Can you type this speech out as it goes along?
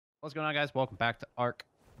What's going on, guys? Welcome back to Ark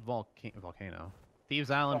Volcano.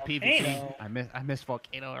 Thieves Island PvP. I miss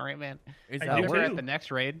Volcano, all right, man. We're at the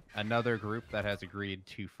next raid. Another group that has agreed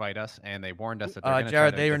to fight us, and they warned us that they're going to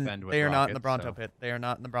try to defend with rockets. They are not in the Bronto pit. They are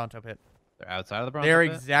not in the Bronto pit. They're outside of the Bronto pit? They're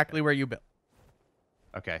pit? exactly where you built.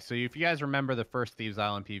 Okay, so if you guys remember the first Thieves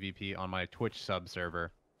Island PvP on my Twitch sub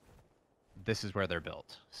server, this is where they're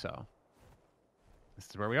built. So this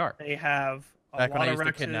is where we are. They have a Back lot when I of used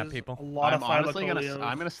to Rexes, kidnap people. a lot of honestly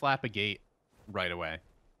I'm gonna slap a gate right away.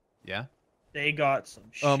 Yeah. They got some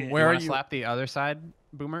shit. Where are you? Slap the other side,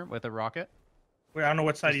 Boomer, with a rocket. Wait, I don't know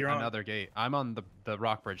what side you're on. Another gate. I'm on the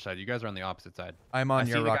rock bridge side. You guys are on the opposite side. I'm on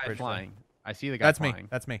your rock bridge flying. side. I see the guy flying. That's me.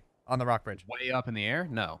 That's me. On the rock bridge. Way up in the air?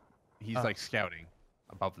 No. He's like scouting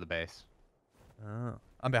above the base. Oh.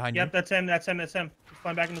 I'm behind you. Yep, that's him. That's him. That's him. He's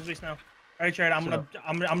flying back into the base now. All right, Jared.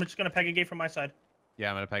 I'm just gonna peg a gate from my side.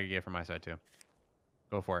 Yeah, I'm gonna peg a gate from my side too.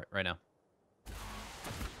 Go for it right now.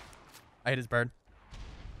 I hit his bird.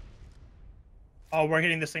 Oh, we're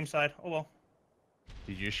hitting the same side. Oh well.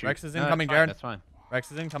 Did you shoot? Rex is incoming, Jared. That's fine.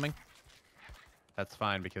 Rex is incoming. That's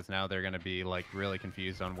fine because now they're gonna be like really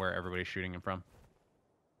confused on where everybody's shooting him from.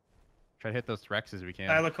 Try to hit those Rexes if we can.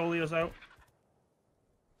 Tyler out.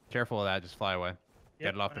 Careful of that. Just fly away. Yep,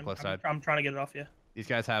 Get it off the cliff side. I'm trying to get it off you. These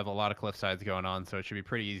guys have a lot of cliff sides going on, so it should be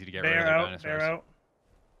pretty easy to get rid of Bear their out. dinosaurs. Bear out.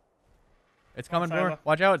 It's coming, Boomer.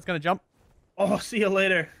 Watch out. It's gonna jump. Oh, see you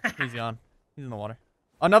later. He's gone. He's in the water.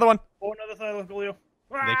 Another one. Oh, another Tyler Golio.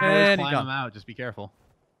 They can always climb him out. Just be careful.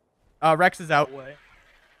 Rex is out.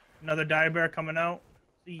 Another dire bear coming out.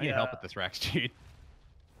 I need help with this Rex, dude.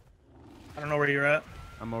 I don't know where you're at.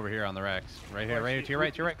 I'm over here on the Rex. Right here, right here. To your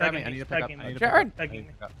right, to your right. Grab me. I need to pick up. I need to Jared. pick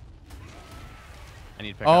up. I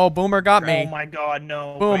need to pick up. Oh, Boomer got me. Oh my god,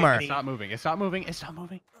 no. Boomer. It's not moving. It's not moving. It's not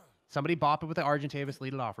moving. Somebody bop it with the Argentavis.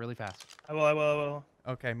 Lead it off really fast. I will.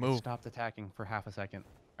 Okay, move. It stopped attacking for half a second.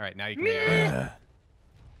 All right, now you can get it.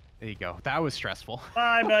 There you go. That was stressful.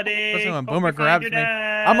 Bye, buddy. Listen, when Boomer grabs me,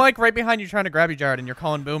 I'm like right behind you trying to grab you, Jared, and you're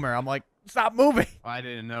calling Boomer. I'm like, stop moving. I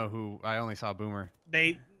didn't know who. I only saw Boomer.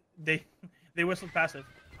 They whistled passive.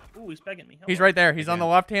 Ooh, he's pegging me. He's right there. He's on the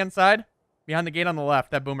left-hand side, behind the gate on the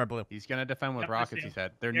left. That Boomer blew. He's gonna defend with rockets. He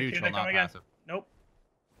said they're neutral, not passive. Nope.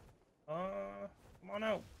 Come on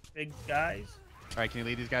out, big guys. All right, can you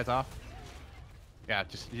lead these guys off? Yeah,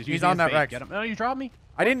 just he's on that Rex. Get him. No, you dropped me.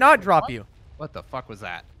 I did not drop you. What the fuck was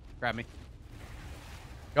that? Grab me.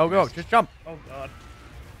 Go. Just jump. Oh, God.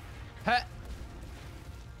 Heh.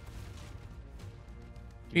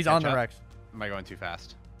 He's on the Rex. Am I going too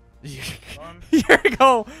fast? Here we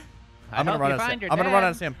go. I'm going to run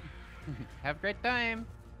out of Sam. Have a great time.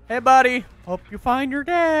 Hey, buddy. Hope you find your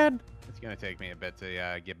dad. It's going to take me a bit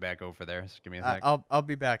to get back over there. Just give me a sec. I'll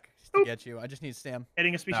be back to get you. I just need Sam.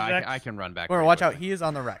 Hitting a species X. X. I can run back. Boomer, watch out. He is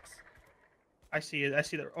on the Rex. I see it. I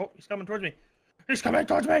see that. Oh, he's coming towards me. He's coming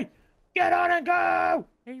towards me. Get on and go.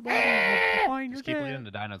 Hey, buddy. Find just keep leading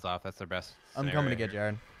the dinos off. That's their best. I'm coming to get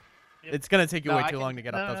Jared. Yep. It's going to take you way too long to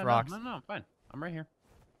get up those rocks. No, I'm fine. I'm right here.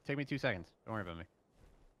 Take me 2 seconds. Don't worry about me.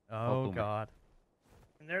 Oh, God.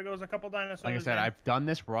 And there goes a couple dinosaurs. Like I said, I've done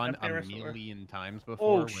this run a million times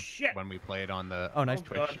before when we played on the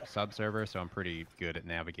Twitch sub server, so I'm pretty good at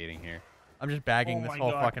navigating here. I'm just bagging this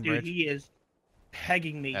whole fucking bridge. He is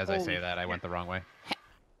pegging me. As I say that, I went the wrong way.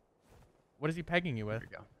 What is he pegging you with? There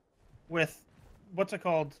we go. With, what's it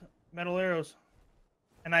called? Metal arrows.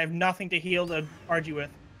 And I have nothing to heal the RG with.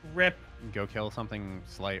 Rip. Go kill something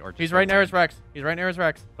slight or. He's right near his Rex. He's right near his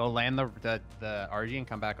Rex. Go land the RG and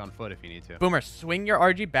come back on foot if you need to. Boomer, swing your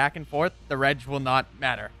RG back and forth. The reg will not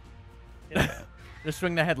matter. Yeah. Just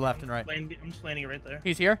swing the head left and right. I'm just landing it right there.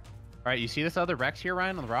 He's here. All right, you see this other Rex here,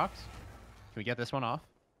 Ryan, on the rocks? Can we get this one off?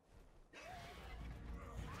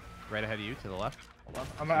 Right ahead of you, to the left. Hold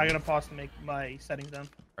on. I gotta pause to make my settings down.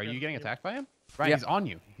 Are you getting attacked by him? Ryan, he's on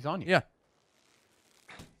you. He's on you. Yeah.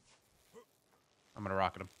 I'm gonna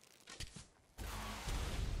rocket him.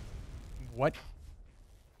 What?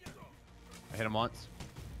 I hit him once.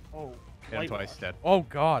 Oh. Hit him twice, dead. Oh,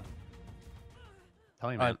 God.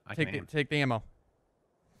 Tell you, man. I can aim. Take the ammo.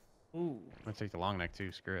 Ooh. I'm gonna take the long neck,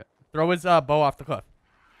 too. Screw it. Throw his bow off the cliff.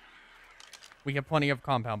 We have plenty of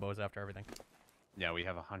compound bows after everything. Yeah, we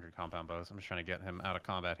have 100 compound bows. I'm just trying to get him out of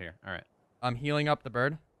combat here. All right. I'm healing up the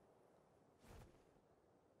bird. All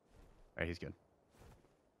right, he's good.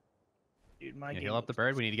 Dude, my heal up the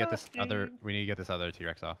bird. We need to get this other. We need to get this other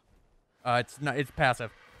T-Rex off. It's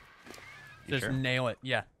passive. You just sure? nail it.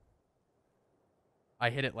 Yeah.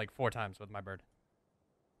 I hit it like 4 times with my bird.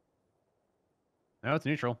 No, it's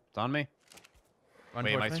neutral. It's on me.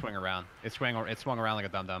 Wait, it might me? swing around. It swung around like a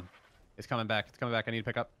dum-dum. It's coming back. It's coming back. I need to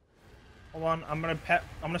pick up. Hold on. I'm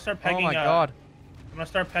gonna start pegging. Oh my God. I'm gonna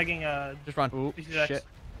start pegging. Just run. Ooh, shit.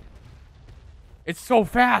 It's so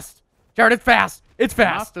fast. Jared, it's fast. It's I'm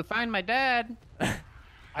off fast. to find my dad.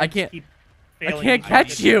 I can't. Keep I failing can't to catch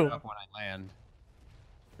get you. up. When I land.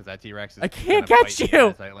 Because that T-Rex is I can't gonna catch bite you.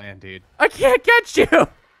 As I land, dude. I can't catch you. Oh,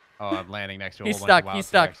 I'm landing next to a He's whole stuck, bunch of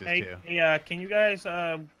he's wild stuck. T-Rexes Hey, too. hey, can you guys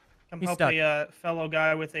come He's help stuck. a fellow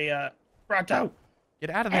guy with a Bronto? Get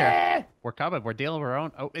out of there. We're coming. We're dealing with our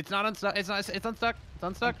own. Oh, it's not unstuck. It's not. It's unstuck. It's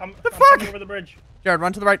unstuck. I'm fuck? coming over the bridge. Jared,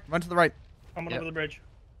 run to the right. Run to the right. Coming Yep. over the bridge.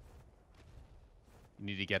 You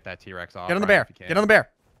need to get that T-Rex off. Get on the Ryan, bear. if you can. Get on the bear.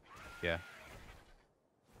 Yeah.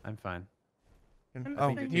 I'm fine. Oh,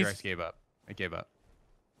 I think the T-Rex gave up. It gave up.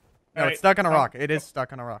 no, Alright, it's stuck on a rock. It is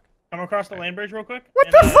stuck on a rock. Come across the land bridge real quick. What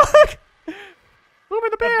and, the fuck? Boomer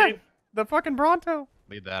the bear. babe? The fucking Bronto.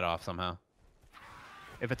 Leave that off somehow.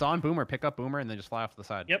 If it's on Boomer, pick up Boomer and then just fly off to the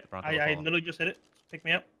side. Yep, Bronto I will follow. literally just hit it. Pick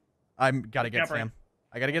me up. I'm gotta Pick me get up, Ryan. Stam.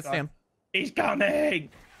 I gotta get God. Stam. He's coming.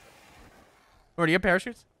 Or do you have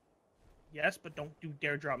parachutes? Yes, but don't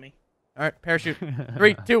dare drop me. All right, parachute.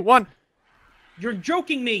 3, 2, 1. You're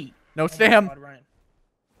joking me. No Oh my Stam. God, Ryan.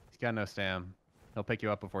 He's got no stam. He'll pick you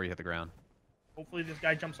up before you hit the ground. Hopefully this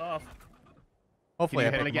guy jumps off. Hopefully,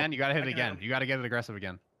 Can I you hit it pick him up. again? You gotta hit I it can hit again. him. You gotta get it aggressive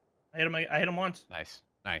again. I hit him once. Nice.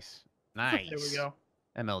 Nice. Nice. There we go.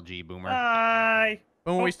 MLG Boomer. Bye.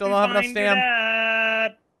 Boomer, we Hope still you don't have enough find Stam.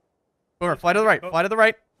 that. Boomer, fly to the right. Fly to the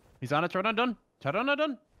right. He's on a Pteranodon.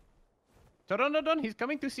 Pteranodon. Pteranodon. He's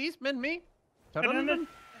coming to seize me. Pteranodon.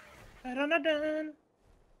 Dun-dun-dun-dun.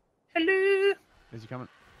 Hello. Is he coming?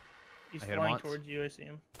 He's I hit him flying once. towards you. I see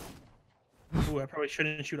him. Ooh, I probably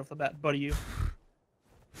shouldn't shoot off the bat, buddy. You.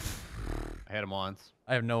 I hit him once.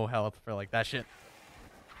 I have no health for like that shit.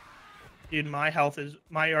 Dude, my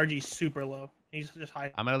RG's super low. He's just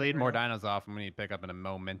high. I'm gonna lead more dinos off. I'm gonna need to pick up in a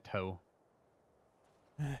momento.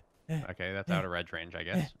 Okay, that's out of red range, I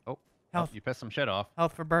guess. Oh, Health. you pissed some shit off.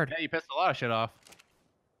 Health for bird. Yeah, you pissed a lot of shit off.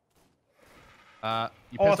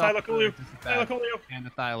 You Oh, pissed off the Thylacoleo. bird. This is bad. Thylacoleo. And the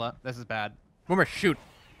Thyla. This is bad. Boomer, shoot.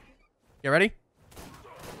 You ready?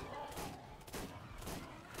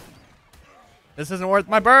 This isn't worth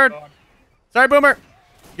my bird. God. Sorry, Boomer.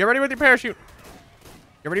 Get ready with your parachute.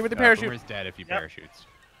 Get ready with your parachute. Boomer's dead if you Yep. parachutes.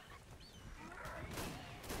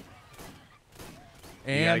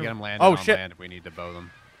 And You gotta get them landed oh on shit, land if we need to bow them.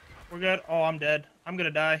 We're good. Oh, I'm dead. I'm gonna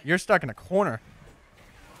die. you're stuck in a corner.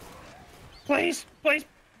 Please, please.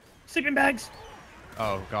 Sleeping bags.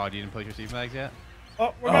 Oh god, you didn't place your sleeping bags yet?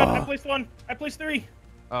 Oh, we're good. I placed one. I placed 3.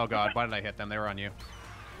 Oh god, why did I hit them? They were on you.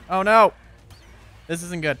 Oh no, this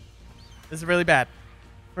isn't good. This is really bad.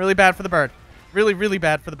 Really bad for the bird. Really, really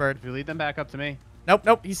bad for the bird. If you lead them back up to me. Nope,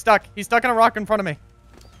 nope. He's stuck. He's stuck in a rock in front of me.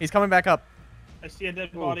 He's coming back up. I see a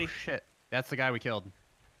dead Oh body. shit. That's the guy we killed.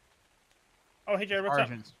 Oh, hey, Jared, what's up?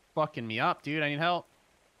 Argent's fucking me up, dude. I need help.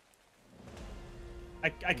 I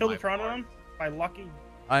killed My the Pteranodon by lucky.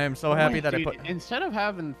 I am so happy that Dude, I put. Instead of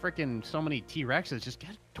having freaking so many T-Rexes, just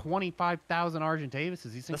get 25,000 Argentavises.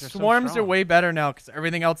 These The things are swarms so strong. are way better now because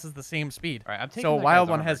everything else is the same speed. All right, I'm taking So that wild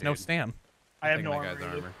guy's one armor, has no dude. stam. I have Taking no that armor. guy's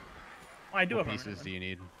either. armor. I do What have pieces armor. do you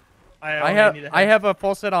need? I I have a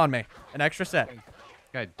full set on me, an extra set,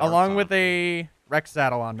 Guy darts along on with him. a Rex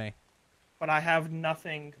saddle on me. But I have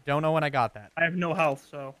nothing. Don't know when I got that. I have no health,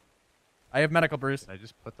 so I have medical, Bruce. Did I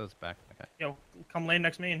just put those back? Okay. yo, come land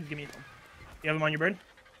next to me and give me some. You have them on your bird?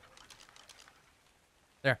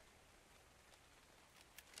 There.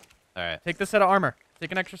 All right. Take the set of armor.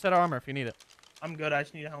 Take an extra set of armor if you need it. I'm good. I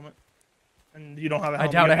just need a helmet. And you don't have a I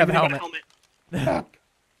helmet. doubt I have a Everybody helmet. got a helmet.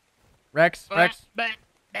 Rex, Rex.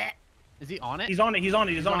 Is he on it? He's on it. He's on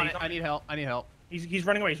it. He's on it. I need help. I need help. He's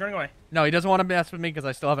running away. He's running away. No, he doesn't want to mess with me because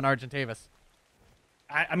I still have an Argentavis.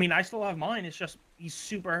 I mean, I still have mine. It's just he's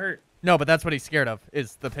super hurt. No, but that's what he's scared of,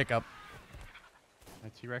 is the pickup. My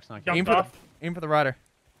T-Rex not Jumped Aim getting for, off. aim for the rider.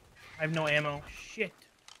 I have no ammo. Shit.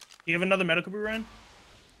 Do you have another medical brew run?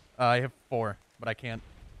 I have 4, but I can't.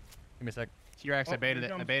 Give me a sec. T-Rex. Oh, I baited here it.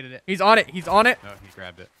 he I comes. baited it. He's on it. He's on it. No, he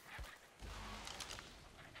grabbed it.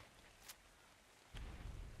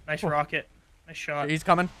 Nice rocket. Nice shot. He's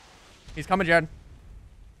coming. He's coming, Jared.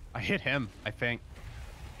 I hit him. I think.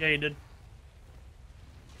 Yeah, you did.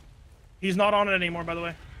 He's not on it anymore, by the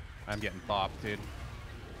way. I'm getting bopped, dude.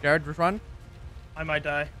 Jared, just run. I might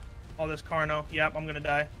die. All this Carno. Yep, I'm gonna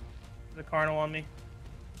die. There's a Carno on me.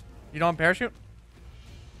 You don't have parachute?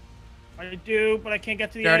 I do, but I can't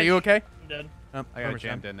get to the Jared, edge. are you okay? I'm dead. Oh, I got Boomer's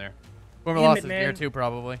jammed done. in there. Boomer Damn lost it, his gear man. too,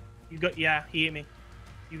 probably. You got he hit me.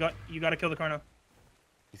 You gotta kill the Carno.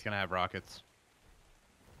 He's gonna have rockets.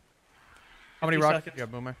 How many 50 rocks seconds. do you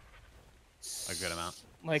have, Boomer? A good amount.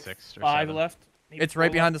 Like 6 or 5 7. left. Maybe It's right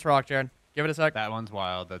 4 behind left. this rock, Jared. Give it a sec. That one's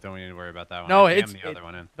wild. Don't need to worry about that one. No, I it's jammed the other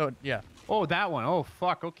one in. Yeah. Oh, that one. Oh,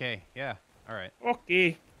 fuck. Okay. Yeah. All right.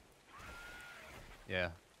 Okay. Yeah.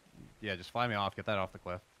 Yeah, just fly me off. Get that off the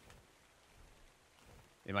cliff.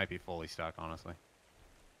 It might be fully stuck, honestly.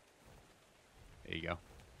 There you go.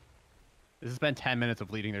 This has been 10 minutes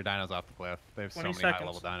of leading their dinos off the cliff. They have so many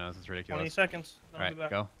high-level dinos. It's ridiculous. 20 seconds. All right,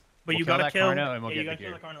 go. But you kill gotta that kill. Carno and we'll You get gotta the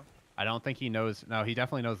kill gear. the Carno. I don't think he knows. No, he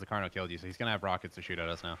definitely knows the Carno killed you, so he's gonna have rockets to shoot at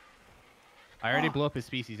us now. I already blew up his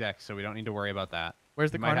species X, so we don't need to worry about that.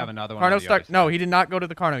 Where's the He Carno? might have another one. Carno's stuck. No, he did not go to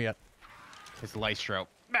the Carno yet. His Lystro.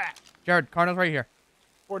 Jared, Carno's right here.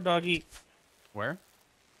 Poor doggy. Where?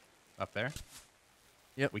 Up there?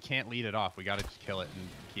 Yep. We can't lead it off. We gotta just kill it and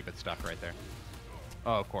keep it stuck right there.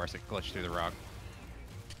 Oh, of course, it glitched through the rock.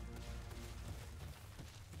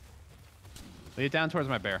 Lead it down towards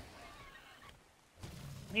my bear.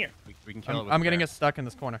 Here. We can kill it with I'm the getting bear. it stuck in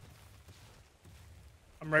this corner.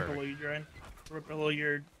 I'm right below you, Jaren. Right below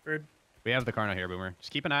your bird. We have the Carno here, Boomer.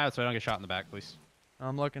 Just keep an eye out so I don't get shot in the back, please.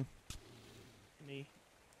 I'm looking. Let me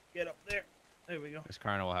get up there. There we go. This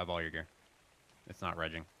Carno will have all your gear. It's not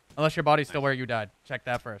regging. Unless your body's still where you died. Check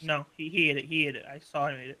that first. No, he hit it. He hit it. I saw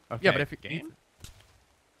him hit it. Okay. Yeah, but if game.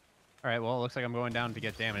 All right. Well, it looks like I'm going down to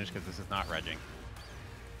get damage because this is not regging.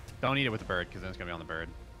 Don't eat it with the bird because then it's gonna be on the bird.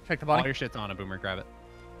 Check the All body. your shit's on a Boomer. Grab it.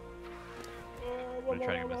 I'm gonna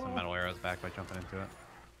try to get some metal arrows back by jumping into it.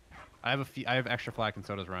 I have extra flak and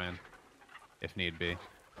so does Ryan, if need be.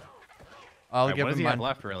 I'll Right, give what does him he have mine.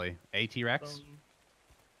 left really? A T-Rex.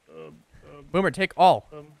 Boomer, take all.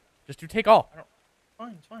 Just do take all.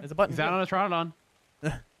 Fine, it's fine. There's a button. He's out on a Troodon.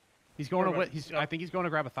 He's going to. Where I think he's going to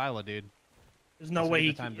grab a Thyla, dude. There's no That's a way good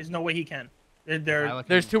he. time to- There's no way he can. There's Thyla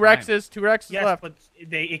two can climb. Rexes. Two Rexes yes, left. but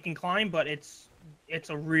it can climb, but it's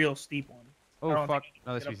a real steep one. I Oh don't fuck! think he can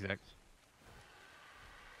Another get up species there. X.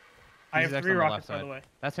 I have Species X 3 on the left rockets, by side. the way.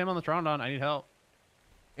 That's him on the Troodon. I need help.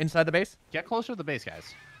 Inside the base. Get closer to the base,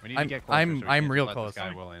 guys. We need I'm- to get closer. I'm- so we I'm can't real let close. This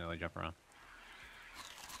guy willy-nilly jump around.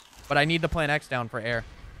 But I need the Plan X down for air.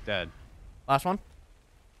 Dead. Last one.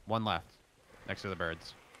 One left. Next to the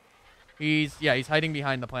birds. He's hiding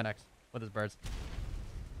behind the Plan X with his birds.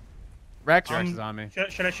 Rex. T-Rex is on me.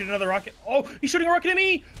 Should I shoot another rocket? Oh, he's shooting a rocket at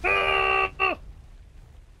me! Ah!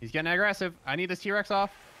 He's getting aggressive. I need this T-Rex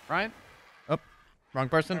off. Ryan? Oh, wrong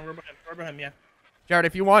person. We're behind him, yeah. Jared,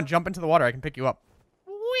 if you want, jump into the water. I can pick you up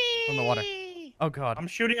from the water. Oh god. I'm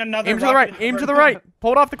shooting another Aim to the rocket right. Aim to the right.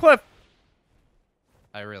 Pull it off the cliff.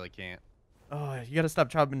 I really can't. Oh, you gotta stop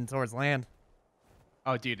chopping towards land.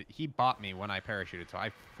 Oh, dude, he bought me when I parachuted, so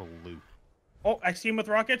I flew. Oh, I see him with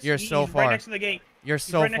rockets. You're so he's far. right next to the gate. You're He's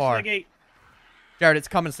so right next to far. the gate. Jared, it's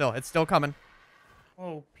coming still. It's still coming.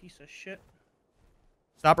 Oh, piece of shit.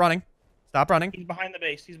 Stop running. Stop running. He's behind the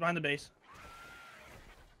base. He's behind the base.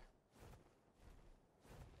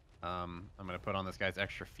 I'm gonna put on this guy's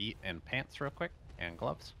extra feet and pants real quick, and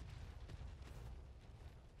gloves.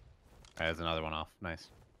 There's another one off. Nice.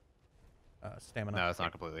 Stamina. No, it's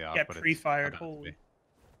not completely off. Get but it's pre-fired. about to Holy. be.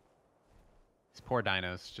 These poor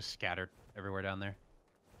dinos just scattered everywhere down there.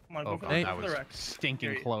 Come on, Oh go for god, the, that go for was the Rex. stinking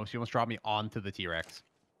Here you- close. You almost dropped me onto the T-Rex.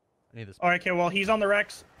 I need this. All right, okay. Well, he's on the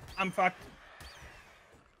Rex. I'm fucked.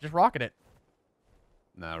 Just rocket it.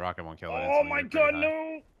 No, rocket won't kill it. Oh instantly. my You're pretty god, high.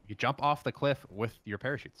 no! You jump off the cliff with your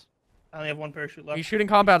parachutes. I only have 1 parachute left. He's shooting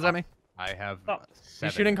compounds at me. I have Stop. 7.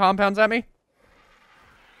 He's shooting compounds at me.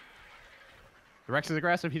 The Rex is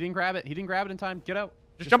aggressive. He didn't grab it. He didn't grab it in time. Get out.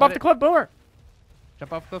 Just jump let off the it- cliff, Boomer.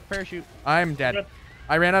 Jump off the parachute. I'm dead. Good.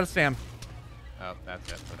 I ran out of stam. Oh,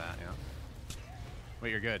 that's it for that, yeah. Wait,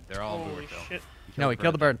 you're good. They're all Holy boomer kill. shit. No, he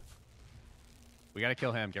killed the bird. We gotta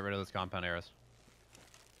kill him. Get rid of those compound arrows.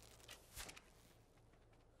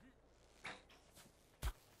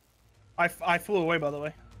 I flew away, by the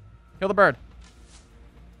way. Kill the bird.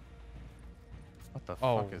 What the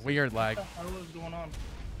Oh, fuck is weird lag. What the hell is going on?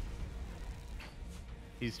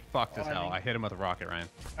 He's fucked as Oh, I hell. think- I hit him with a rocket, Ryan.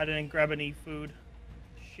 I didn't grab any food.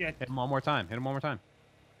 Shit. Hit him one more time. Hit him one more time.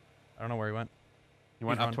 I don't know where he went. He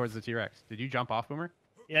went He's up on. towards the T-Rex. Did you jump off, Boomer?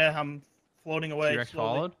 Yeah, I'm floating away. T-Rex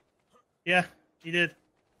slowly. followed? Yeah, he did.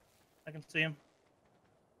 I can see him.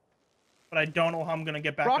 But I don't know how I'm gonna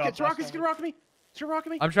get back up. Rockets! That's Rockets! the Get a rocket me! Get a rocket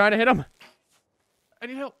me! I'm trying to hit him. I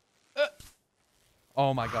need help.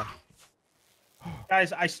 Oh my god.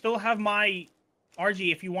 Guys, I still have my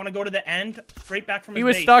RG. If you want to go to the end, straight back from his He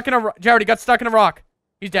was base. stuck in a Jared, he got stuck in a rock.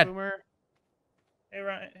 He's dead. Boomer, Hey,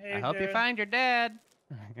 Ryan. Hey, I hope you Jared. find your dad.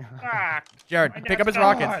 Ah, Jared, my pick up dad's his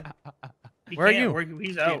rockets. gone. He Where are can't. you? He's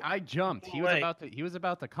Dude, out. I jumped. Go He was away.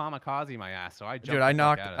 about to kamikaze my ass, so I jumped. Dude, the I fuck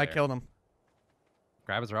knocked. out of I there. killed him.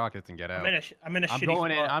 Grab his rockets and get out. I'm in a I'm shitty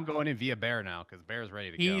going in. spot. I'm going in via bear now because bear's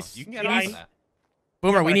ready to He's- go. You can get he's- off of that.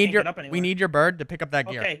 Boomer, Yeah, we but I need can't your get up anywhere. we need your bird to pick up that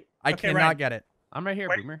gear. Okay. I okay, cannot Ryan. get it. I'm right here,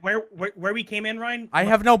 Boomer. Where we came in, Ryan? I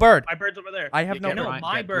have no bird. My bird's over there. I have no Get bird. No,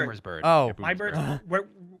 my get bird. Boomer's bird. Oh. Get My Boomer's bird's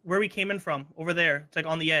where we came in from. Over there. It's like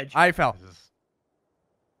on the edge. I fell.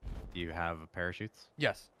 Do you have parachutes?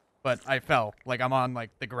 Yes, but I fell. Like I'm on like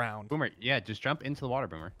the ground. Boomer, yeah, just jump into the water,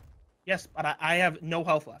 Boomer. Yes, but I have no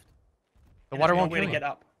health left. The And water there's won't no way kill to you. get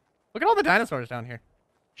up. Look at all the dinosaurs down here.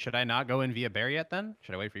 Should I not go in via bear yet then?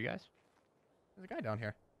 Should I wait for you guys? There's a guy down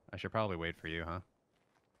here. I should probably wait for you,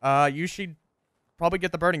 huh? You should probably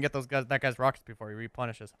get the bird and get that guy's rockets before he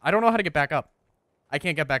replenishes. I don't know how to get back up. I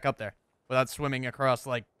can't get back up there without swimming across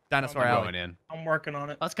like dinosaur I'm alley. going in. I'm working on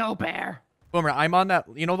it. Let's go, bear. Boomer, I'm on that.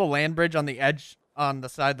 You know the land bridge on the edge on the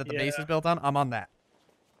side that the base Yeah. is built on? I'm on that.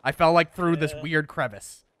 I fell like through this Yeah. weird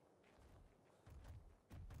crevice.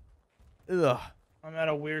 Ugh. I'm at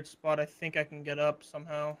a weird spot. I think I can get up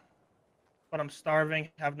somehow. But I'm starving,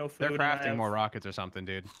 have no food. They're and I crafting have more rockets or something,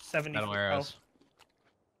 dude. 70 Metal health. arrows.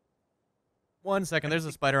 1 second. There's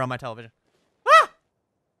a spider on my television.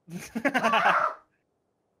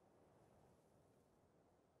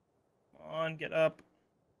 Come on, get up.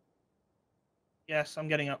 Yes, I'm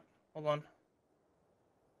getting up. Hold on.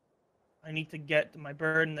 I need to get my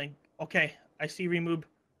bird and then... Okay, I see remove.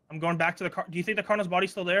 I'm going back to the car. Do you think the Cardinal's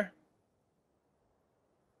body's still there?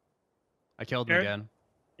 I killed him Jared? again.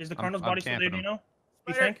 Is the I'm Cardinal's body still there, camping do you know?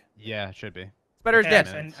 You Spider. think? Yeah, it should be. Spider's Okay, dead.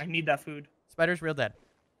 yes, I need that food. Spider's real dead.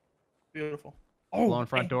 Beautiful. Blown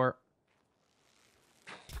front okay. door.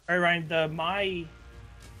 All right, Ryan.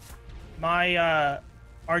 My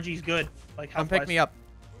RG's good. Like Come health-wise. pick me up.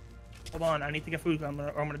 Hold on, I need to get food. Or I'm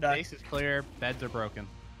gonna die. Base is clear. Beds are broken.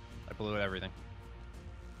 I blew everything.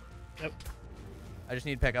 Yep. I just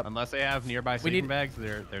need to pick up. Unless they have nearby We sleeping need- bags,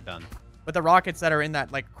 they're done. But the rockets that are in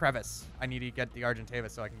that like crevice, I need to get the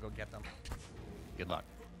Argentavis so I can go get them. Good luck.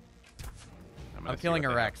 I'm killing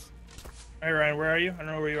a Rex. All right, Ryan. Where are you? I don't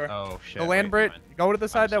know where you are. Oh shit. The land bridge. Go to the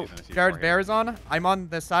side just that using a Jared's C4 bear is on. I'm on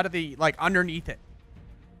the side of the like underneath it.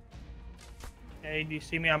 Hey, do you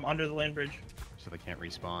see me? I'm under the land bridge. So they can't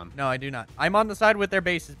respawn. No, I do not. I'm on the side with their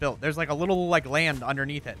base is built. There's like a little like land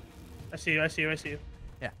underneath it. I see you. I see you. I see you.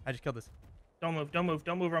 Yeah, I just killed this. Don't move. Don't move.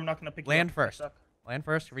 Don't move, or I'm not gonna pick Land you up. first. I suck. Land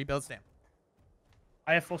first. Rebuild stamp.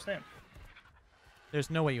 I have full stamp. There's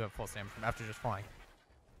no way you have full stamp from after just flying.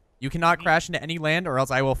 You cannot crash into any land or else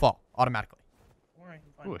I will fall automatically. All right,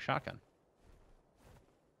 I'm fine. Ooh, a shotgun.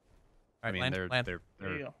 All right, I mean, land. they're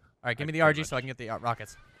There you go. All right, give me like, the pretty RG so I much. can get the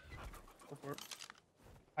rockets. Go for it.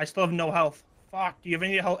 I still have no health. Fuck. Do you have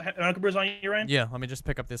any health? Uncubers on you, Ryan? Yeah, let me just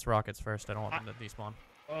pick up this rockets first. I don't want them to despawn.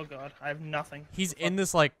 Oh god, I have nothing. He's in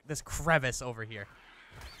this like this crevice over here.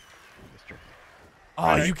 Mr. Oh,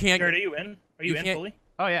 Ryan, you can't. Jared, are you in? Are you in can't- fully?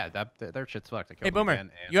 Oh yeah, their shit's fucked. I killed them Boomer,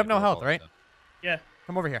 again, and you have they no blew health, all right? the- Yeah.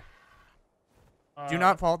 Come over here. Do Uh,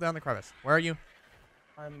 not fall down the crevice. Where are you?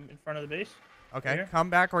 I'm in front of the base. Okay, here. come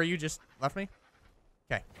back or you just left me.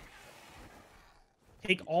 Okay.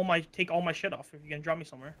 Take all my shit off if you're gonna drop me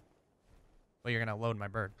somewhere. Well, you're gonna load my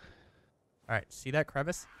bird. All right, see that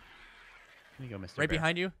crevice Here you go, Mr. right Bear.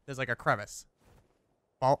 behind you? There's like a crevice.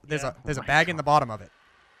 There's Yeah. a Oh my bag in the God. bottom of it.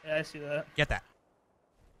 Yeah, I see that. Get that.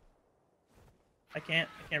 I can't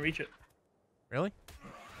reach it. Really?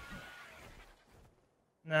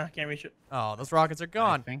 Nah, I can't reach it. Oh, those rockets are I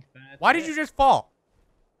gone. think that's Why did it. you just fall?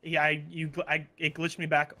 Yeah, it glitched me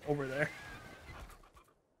back over there.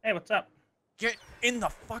 Hey, what's up? Get in the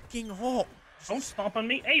fucking hole. Don't stomp on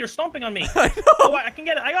me. Hey, you're stomping on me. I know. Oh, I can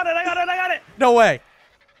get it. I got it. I got it. I got it. No way.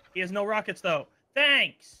 He has no rockets though.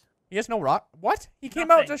 Thanks. He has no rock. What? He came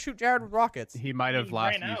out Nothing. to shoot Jared with rockets. He might have He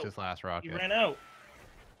used ran out. his last rocket. He ran out.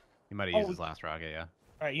 He might have Oh. used his last rocket, yeah. All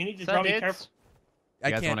right, you need to So, drop me dudes, careful. I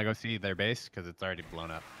you guys can't. want to go see their base? Because it's already blown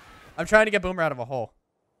up. I'm trying to get Boomer out of a hole.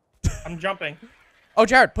 I'm jumping. Oh,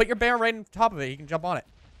 Jared, put your bear right on top of it. He can jump on it.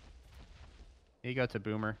 Here you go to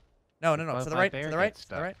Boomer. No, no, no. What To if the my right. bear To the right. gets To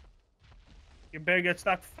the stuck? right. Your bear gets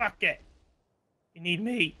stuck. Fuck it. You need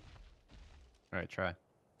me. All right, try.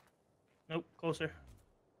 Nope. Closer.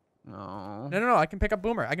 No. No, no, no. I can pick up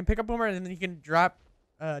Boomer. I can pick up Boomer and then he can drop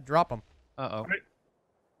him. Uh-oh.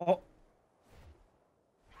 Oh.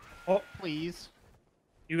 Oh, Please.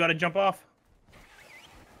 you gotta jump off.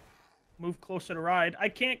 Move closer to ride. I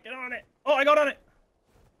can't get on it. Oh, I got on it.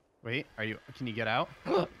 Wait, can you get out?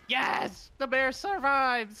 Yes! The bear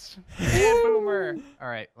survives! And Boomer!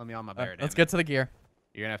 Alright, let me on my bear. Let's damn get to the gear.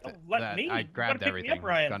 it. You're gonna have to... Don't let me. I You gotta grabbed pick me up,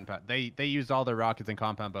 everything. Ryan. They used all their rockets and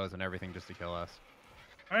compound bows and everything just to kill us.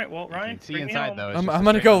 All right, well, You Ryan, can see bring me inside, home. though. It's I'm just a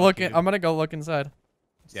gonna straight go on look. cube. I'm gonna go look inside.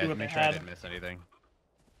 See Yeah, what make they sure I had. didn't miss anything.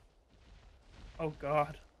 Oh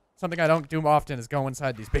God. Something I don't do often is go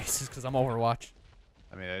inside these bases because I'm Overwatch.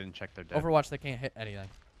 I mean, I didn't check their dead. Overwatch, they can't hit anything.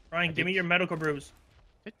 Ryan, give me your medical brews.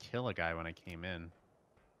 I did kill a guy when I came in.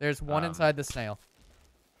 There's one inside the snail.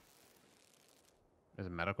 There's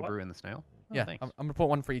a medical brew in the snail? Oh, yeah, thanks. I'm going to put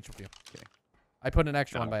one for each of you. Okay. I put an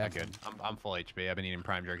extra No, one by I'm accident. good. I'm full HP. I've been eating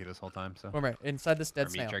prime jerky this whole time, so. Remember, inside this dead or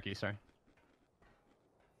snail. meat jerky, sorry.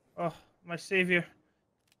 Oh, my savior.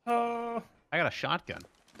 Oh. I got a shotgun.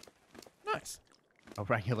 Nice. A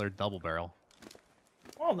regular double barrel.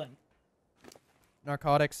 Well then.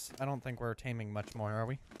 Narcotics. I don't think we're taming much more, are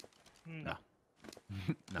we? No.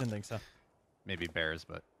 No. Didn't think so. Maybe bears,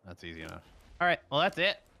 but that's easy enough. All right, well, that's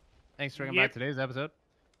it. Thanks for coming by today's episode.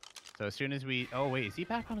 So as soon as we... Oh, wait, is he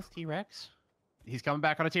back on his T-Rex? He's coming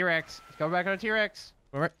back on a T-Rex. He's coming back on a T-Rex.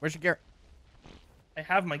 Where's your gear? I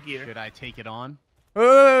have my gear. Should I take it on?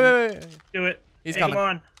 Wait. Do it. He's Hey, coming. Come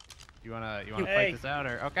on. You wanna fight this out,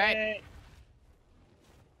 or... Okay. Hey.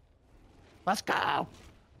 Let's go.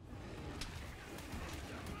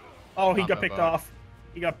 Oh, he got Combo picked boat. off.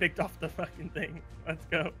 He got picked off the fucking thing. Let's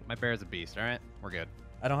go. My bear's a beast, all right? We're good.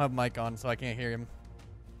 I don't have mic on, so I can't hear him.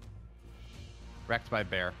 Wrecked by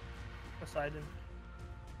bear. Poseidon.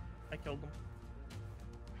 I killed him.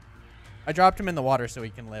 I dropped him in the water so he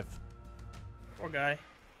can live. Poor guy.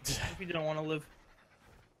 What if he didn't want to live?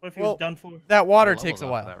 What if he Well, was done for? That water Levels takes a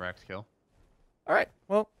up while. That Rex kill. All right.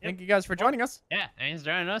 Well, thank you guys for joining us. Yeah, thanks for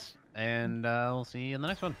joining us, and we'll see you in the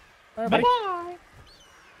next one. All right, buddy. Bye.